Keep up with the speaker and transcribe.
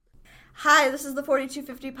Hi, this is the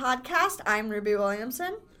 4250 podcast. I'm Ruby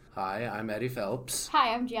Williamson. Hi, I'm Eddie Phelps.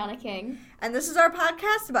 Hi, I'm Gianna King. And this is our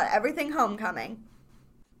podcast about everything homecoming.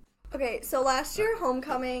 Okay, so last year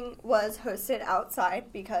homecoming was hosted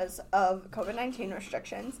outside because of COVID-19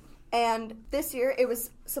 restrictions. And this year it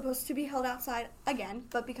was supposed to be held outside again,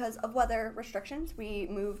 but because of weather restrictions, we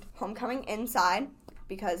moved homecoming inside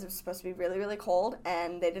because it was supposed to be really, really cold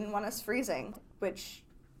and they didn't want us freezing, which,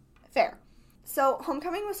 fair. So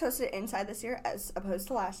homecoming was hosted inside this year as opposed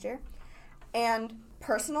to last year. And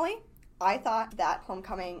personally, I thought that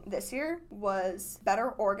homecoming this year was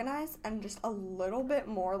better organized and just a little bit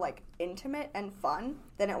more intimate and fun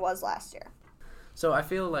than it was last year. So I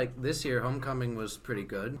feel like this year homecoming was pretty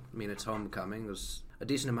good. I mean, it's homecoming. There's a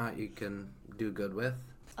decent amount you can do good with.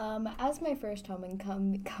 As my first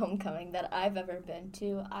homecoming that I've ever been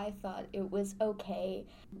to, I thought it was okay.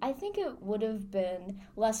 I think it would have been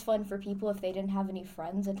less fun for people if they didn't have any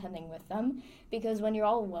friends attending with them, because when you're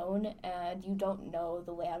all alone and you don't know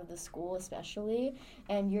the layout of the school especially,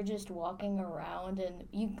 and you're just walking around and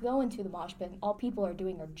you go into the mosh pit and all people are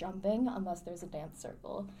doing are jumping unless there's a dance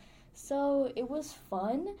circle. So it was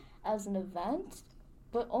fun as an event,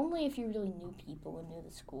 but only if you really knew people and knew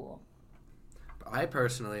the school. I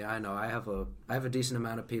personally, I have a decent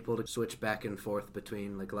amount of people to switch back and forth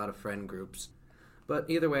between, a lot of friend groups. But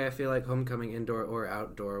either way, I feel like homecoming indoor or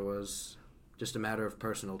outdoor was just a matter of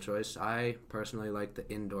personal choice. I personally like the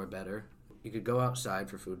indoor better. You could go outside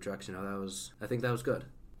for food trucks, I think that was good.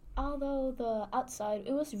 Although the outside,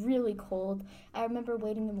 it was really cold. I remember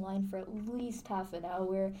waiting in line for at least half an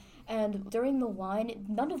hour, and during the line,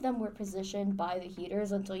 none of them were positioned by the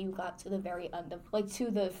heaters until you got to the very end of,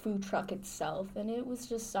 to the food truck itself, and it was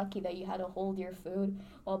just sucky that you had to hold your food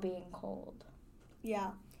while being cold.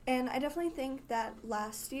 Yeah, and I definitely think that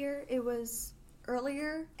last year it was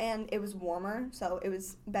earlier and it was warmer, so it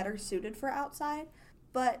was better suited for outside.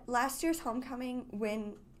 But last year's homecoming,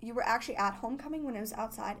 when you were actually at homecoming when it was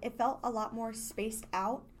outside, it felt a lot more spaced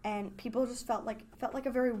out, and people just felt like a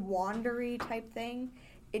very wandery type thing.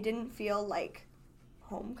 It didn't feel like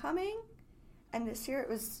homecoming, and this year it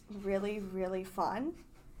was really, really fun.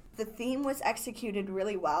 The theme was executed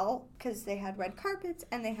really well because they had red carpets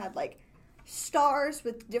and they had stars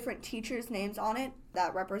with different teachers' names on it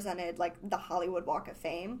that represented the Hollywood Walk of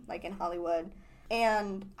Fame, in Hollywood.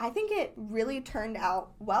 And I think it really turned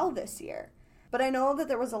out well this year. But I know that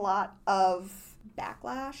there was a lot of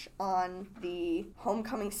backlash on the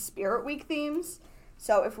Homecoming Spirit Week themes.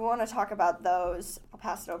 So if we want to talk about those, I'll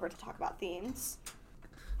pass it over to talk about themes.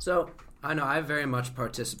 So, I know I very much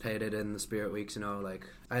participated in the Spirit Weeks,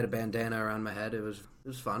 I had a bandana around my head. It was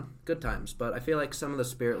fun. Good times. But I feel like some of the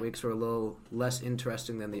Spirit Weeks were a little less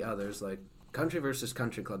interesting than the others. Country versus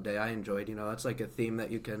Country Club Day, I enjoyed. That's a theme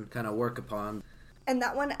that you can kind of work upon. And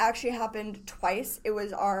that one actually happened twice. It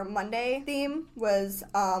was our Monday theme was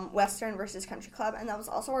Western versus Country Club, and that was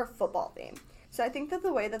also our football theme. So I think that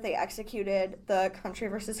the way that they executed the Country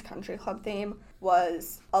versus Country Club theme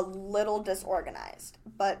was a little disorganized.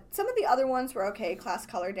 But some of the other ones were okay. Class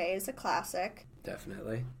Color Day is a classic.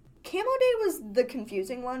 Definitely. Camo Day was the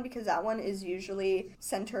confusing one because that one is usually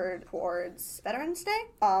centered towards Veterans Day,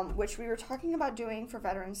 which we were talking about doing for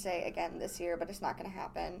Veterans Day again this year, but it's not going to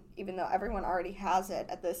happen, even though everyone already has it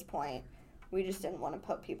at this point. We just didn't want to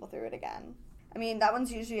put people through it again. I mean, that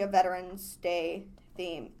one's usually a Veterans Day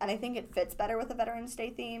theme, and I think it fits better with a Veterans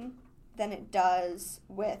Day theme than it does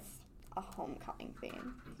with a homecoming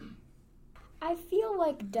theme. I feel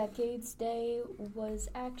like Decades Day was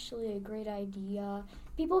actually a great idea.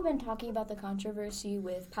 People have been talking about the controversy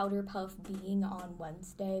with Powder Puff being on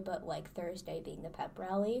Wednesday, but Thursday being the pep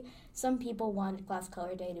rally. Some people wanted Class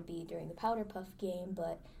Color Day to be during the Powder Puff game,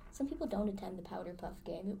 but some people don't attend the Powder Puff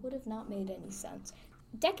game. It would have not made any sense.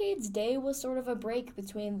 Decades Day was sort of a break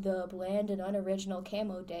between the bland and unoriginal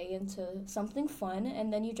Camo Day into something fun,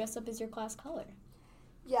 and then you dress up as your class color.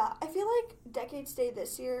 Yeah, I feel like Decades Day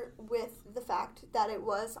this year, with the fact that it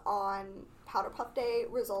was on Powder Puff Day,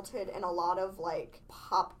 resulted in a lot of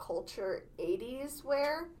pop culture 80s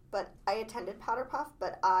wear. But I attended Powder Puff,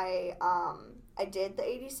 but I did the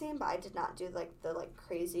 80s theme, but I did not do the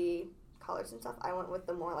crazy colors and stuff. I went with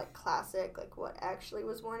the more classic, what actually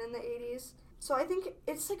was worn in the 80s. So I think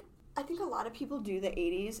I think a lot of people do the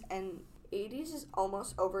 80s, and 80s is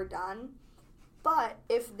almost overdone. But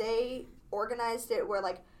if they organized it where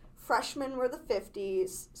freshmen were the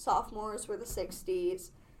 50s, sophomores were the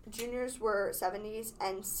 60s, juniors were 70s,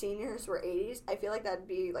 and seniors were 80s, I feel like that'd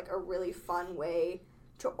be a really fun way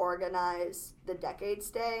to organize the Decades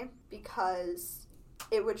Day, because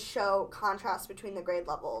it would show contrast between the grade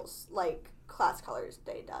levels like Class Colors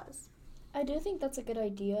Day does. I do think that's a good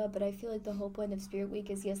idea, but I feel like the whole point of Spirit Week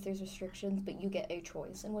is yes, there's restrictions, but you get a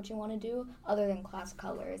choice in what you want to do other than class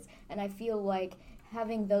colors. And I feel like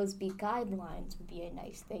having those be guidelines would be a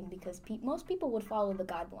nice thing because most people would follow the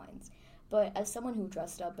guidelines. But as someone who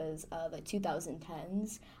dressed up as the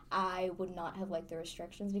 2010s, I would not have liked the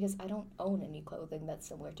restrictions because I don't own any clothing that's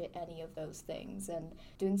similar to any of those things. And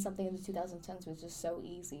doing something in the 2010s was just so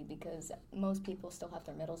easy because most people still have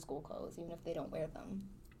their middle school clothes, even if they don't wear them.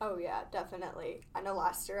 Oh yeah, definitely. I know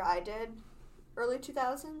last year I did early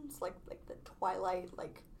 2000s, like the Twilight,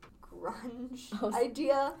 like grunge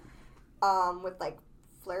idea, with like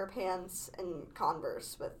flare pants and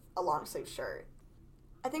Converse with a long sleeve shirt.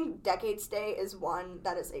 I think Decades Day is one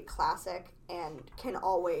that is a classic and can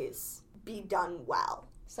always be done well.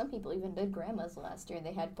 Some people even did grandmas last year.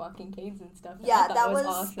 They had walking canes and stuff. Yeah, that was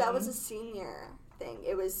awesome. a senior thing.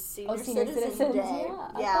 It was Senior Citizens Day. Yeah,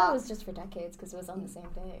 I thought it was just for Decades because it was on the same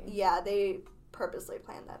day. Yeah, they purposely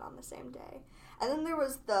planned that on the same day. And then there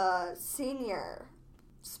was the Senior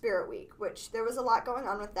Spirit Week, which there was a lot going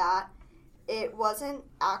on with that. It wasn't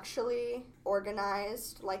actually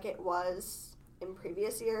organized like it was in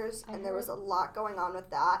previous years, and there was a lot going on with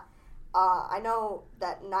that. I know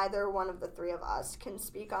that neither one of the three of us can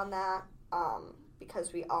speak on that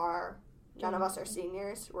because none of us are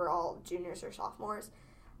seniors. We're all juniors or sophomores.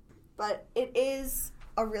 But it is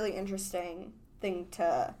a really interesting thing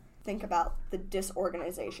to think about, the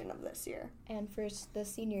disorganization of this year. And for the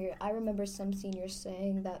senior, I remember some seniors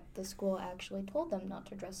saying that the school actually told them not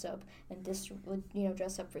to dress up and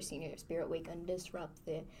dress up for Senior Spirit Week and disrupt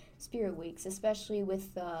the Spirit Weeks, especially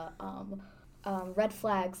with the red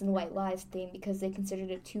flags and white lies theme because they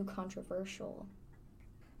considered it too controversial.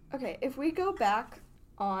 Okay, if we go back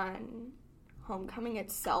on homecoming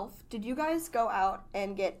itself, did you guys go out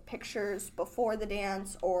and get pictures before the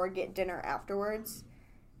dance or get dinner afterwards?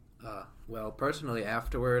 Well, personally,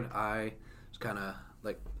 afterward, I was kind of,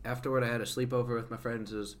 afterward I had a sleepover with my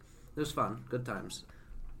friends. It was fun, good times.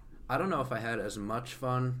 I don't know if I had as much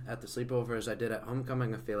fun at the sleepover as I did at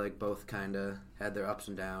homecoming. I feel like both kind of had their ups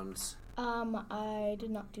and downs. I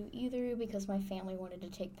did not do either because my family wanted to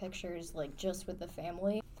take pictures, just with the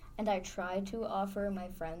family. And I tried to offer my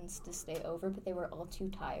friends to stay over, but they were all too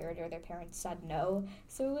tired or their parents said no.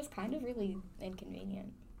 So it was kind of really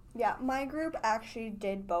inconvenient. Yeah, my group actually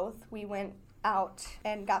did both. We went out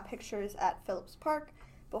and got pictures at Phillips Park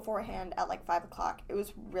beforehand at 5 o'clock. It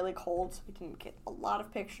was really cold, so we didn't get a lot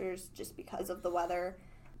of pictures just because of the weather.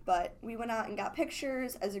 But we went out and got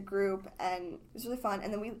pictures as a group, and it was really fun.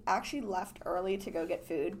 And then we actually left early to go get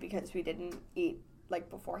food because we didn't eat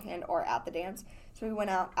beforehand or at the dance. So we went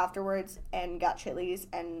out afterwards and got Chili's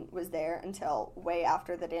and was there until way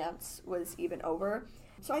after the dance was even over.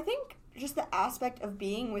 So I think just the aspect of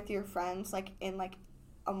being with your friends in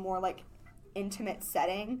a more intimate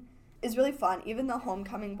setting is really fun. Even though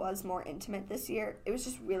homecoming was more intimate this year, it was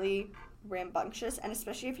just really rambunctious, and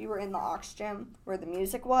especially if you were in the aux gym where the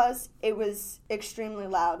music was, it was extremely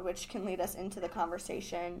loud, which can lead us into the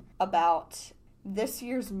conversation about this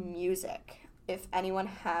year's music. If anyone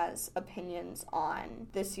has opinions on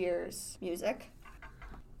this year's music.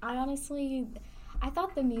 I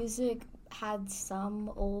thought the music had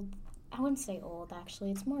some old, I wouldn't say old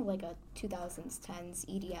actually, it's more like a 2010s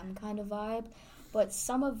EDM kind of vibe, but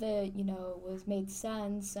some of it, made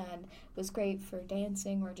sense and was great for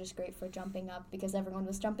dancing or just great for jumping up because everyone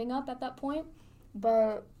was jumping up at that point.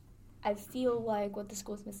 But I feel like what the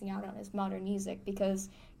school's missing out on is modern music because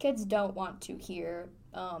kids don't want to hear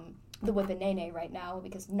the Whip and Nay Nay right now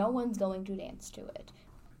because no one's going to dance to it.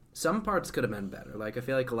 Some parts could have been better. I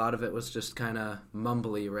feel like a lot of it was just kind of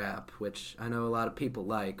mumbly rap, which I know a lot of people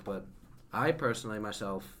like, but I personally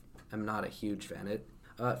myself am not a huge fan. It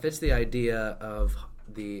fits the idea of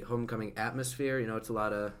the homecoming atmosphere. It's a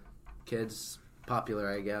lot of kids,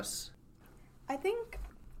 popular, I guess. I think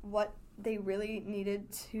what they really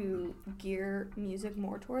needed to gear music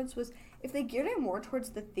more towards was, if they geared it more towards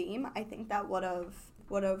the theme, I think that would have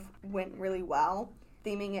went really well,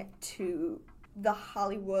 theming it to the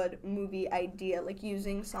Hollywood movie idea,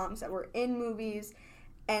 using songs that were in movies,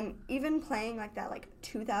 and even playing that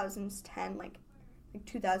 2010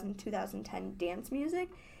 2010 dance music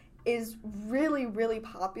is really, really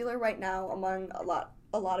popular right now among a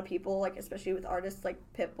lot of people, especially with artists like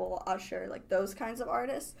Pitbull, Usher, those kinds of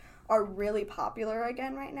artists are really popular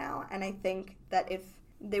again right now. And I think that if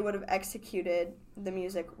they would have executed the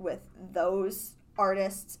music with those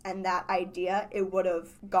artists and that idea, it would have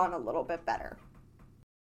gone a little bit better.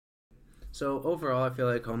 So overall, I feel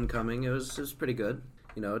like homecoming, it was pretty good.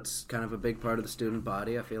 It's kind of a big part of the student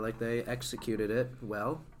body. I feel like they executed it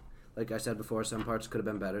well. Like I said before, some parts could have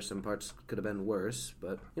been better, some parts could have been worse,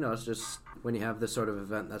 but, it's just, when you have this sort of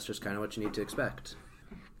event, that's just kind of what you need to expect.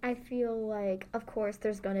 I feel like, of course,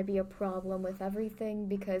 there's going to be a problem with everything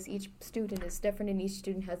because each student is different and each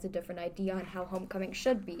student has a different idea on how homecoming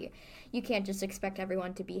should be. You can't just expect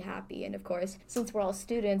everyone to be happy. And, of course, since we're all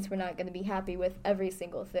students, we're not going to be happy with every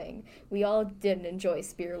single thing. We all didn't enjoy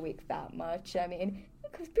Spirit Week that much. I mean,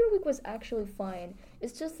 Spirit Week was actually fine.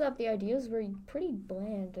 It's just that the ideas were pretty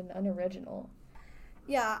bland and unoriginal.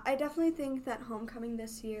 Yeah, I definitely think that homecoming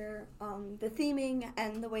this year, the theming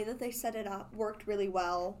and the way that they set it up worked really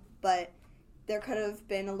well, but there could have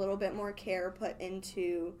been a little bit more care put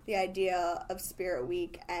into the idea of Spirit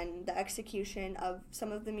Week and the execution of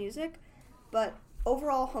some of the music. But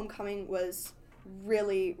overall, homecoming was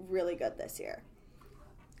really, really good this year.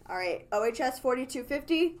 All right, OHS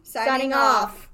 4250, signing off.